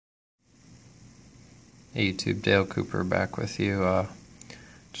Hey YouTube, Dale Cooper back with you.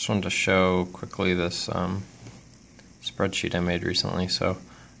 Just wanted to show quickly this spreadsheet I made recently. So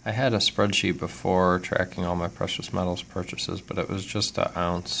I had a spreadsheet before tracking all my precious metals purchases, but it was just an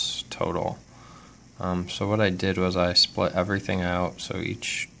ounce total. So what I did was I split everything out. So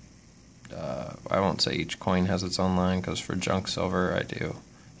each, I won't say each coin has its own line, because for junk silver I do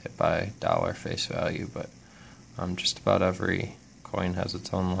it by dollar face value, but just about every coin has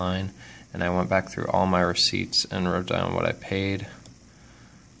its own line. And I went back through all my receipts and wrote down what I paid,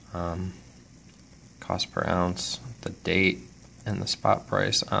 cost per ounce, the date, and the spot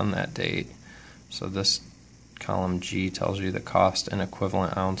price on that date. So this column G tells you the cost in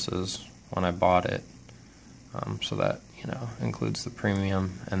equivalent ounces when I bought it. So that, includes the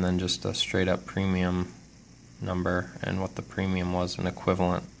premium, and then just a straight up premium number and what the premium was in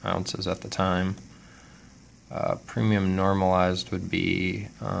equivalent ounces at the time. Premium normalized would be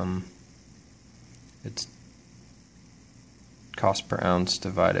it's cost per ounce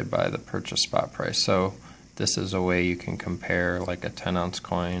divided by the purchase spot price. So this is a way you can compare like a 10-ounce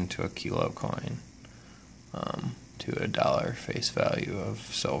coin to a kilo coin, to a dollar face value of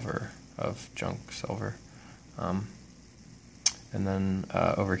silver, of junk silver. And then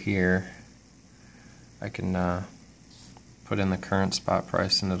over here I can put in the current spot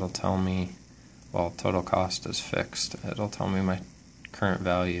price, and it'll tell me, well, total cost is fixed. It'll tell me my current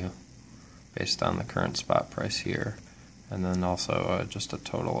value based on the current spot price here, and then also just a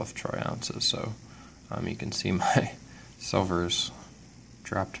total of troy ounces. So you can see my silver's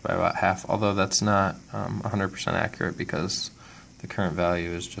dropped by about half, although that's not 100% accurate, because the current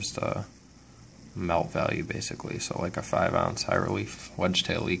value is just a melt value basically. So like a 5-ounce high relief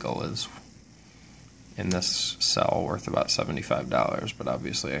wedge-tail eagle is in this cell worth about $75, but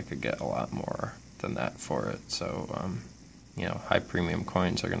obviously I could get a lot more than that for it. So high premium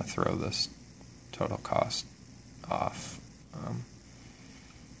coins are going to throw this total cost off.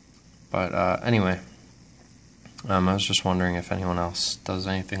 Anyway, I was just wondering if anyone else does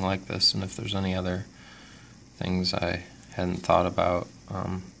anything like this, and if there's any other things I hadn't thought about,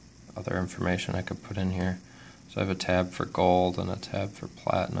 other information I could put in here. So I have a tab for gold and a tab for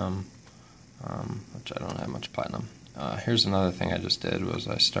platinum, which I don't have much platinum. Here's another thing I just did, was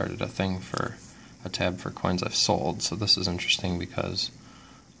I started a thing for a tab for coins I've sold. So this is interesting because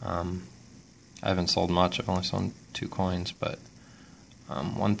I haven't sold much. I've only sold 2 coins, but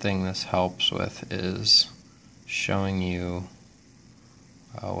one thing this helps with is showing you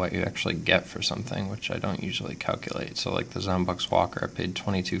what you actually get for something, which I don't usually calculate. So like the Zombucks Walker, I paid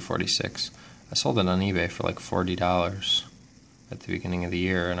 $22.46. I sold it on eBay for like $40 at the beginning of the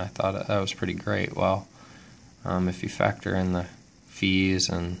year, and I thought that was pretty great. Well, if you factor in the fees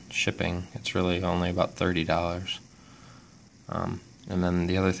and shipping, it's really only about $30. And then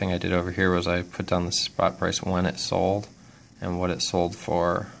the other thing I did over here was I put down the spot price when it sold and what it sold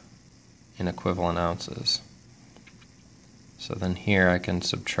for in equivalent ounces. So then here I can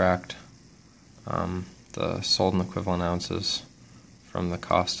subtract the sold in equivalent ounces from the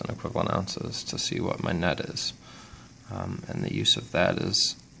cost in equivalent ounces to see what my net is. And the use of that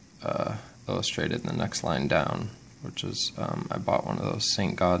is illustrated in the next line down, which is I bought one of those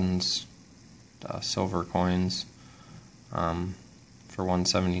St. Gaudens silver coins for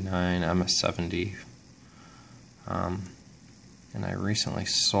 $179 MS70, and I recently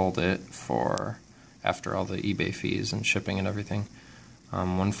sold it for, after all the eBay fees and shipping and everything,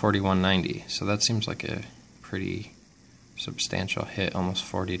 $141.90. So that seems like a pretty substantial hit, almost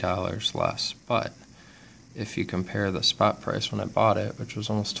 $40 less. But if you compare the spot price when I bought it, which was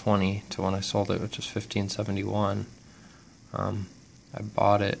almost $20, to when I sold it, which is $15.71, I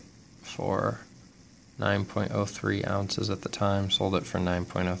bought it for 9.03 ounces at the time, sold it for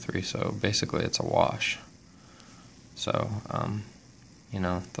 9.03, so basically it's a wash. So,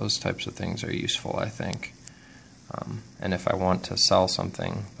 those types of things are useful, I think. And if I want to sell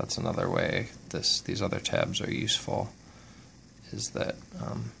something, that's another way these other tabs are useful, is that,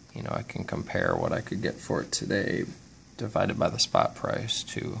 I can compare what I could get for it today divided by the spot price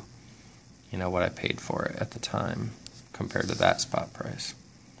to, what I paid for it at the time compared to that spot price.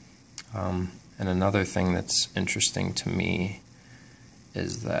 And another thing that's interesting to me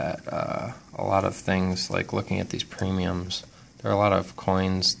is that a lot of things, like looking at these premiums, there are a lot of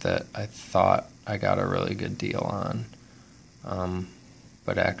coins that I thought I got a really good deal on,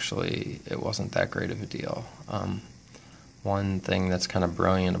 but actually it wasn't that great of a deal. One thing that's kind of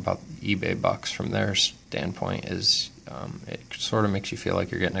brilliant about eBay bucks from their standpoint is it sort of makes you feel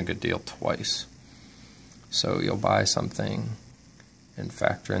like you're getting a good deal twice. So you'll buy something and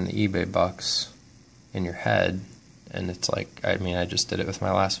factor in the eBay bucks in your head, and it's like, I just did it with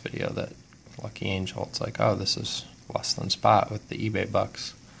my last video, that Lucky Angel, it's like, oh, this is less than spot with the eBay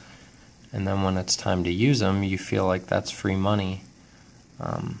bucks. And then when it's time to use them, you feel like that's free money.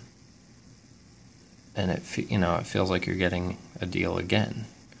 And it feels like you're getting a deal again.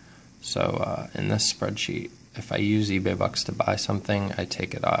 So in this spreadsheet, if I use eBay bucks to buy something, I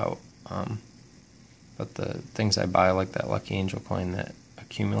take it out. But the things I buy, like that Lucky Angel coin that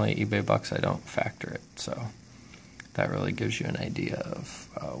accumulate eBay bucks, I don't factor it. So that really gives you an idea of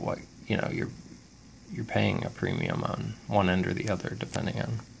what you're paying a premium on one end or the other, depending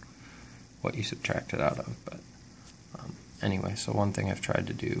on what you subtract it out of. But anyway, so one thing I've tried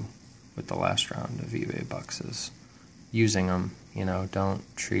to do with the last round of eBay bucks is using them. Don't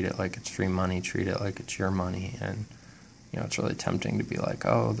treat it like it's free money, treat it like it's your money. And it's really tempting to be like,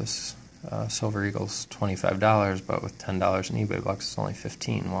 oh, this Silver Eagle's $25, but with $10 in eBay bucks it's only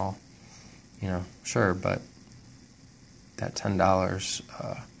 $15. Well, sure, but that $10,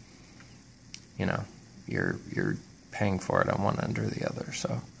 you're paying for it on one end or the other.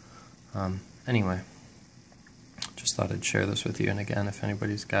 So anyway, just thought I'd share this with you. And again, if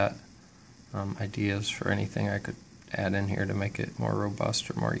anybody's got ideas for anything I could add in here to make it more robust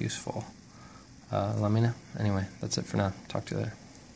or more useful, let me know. Anyway, that's it for now. Talk to you later.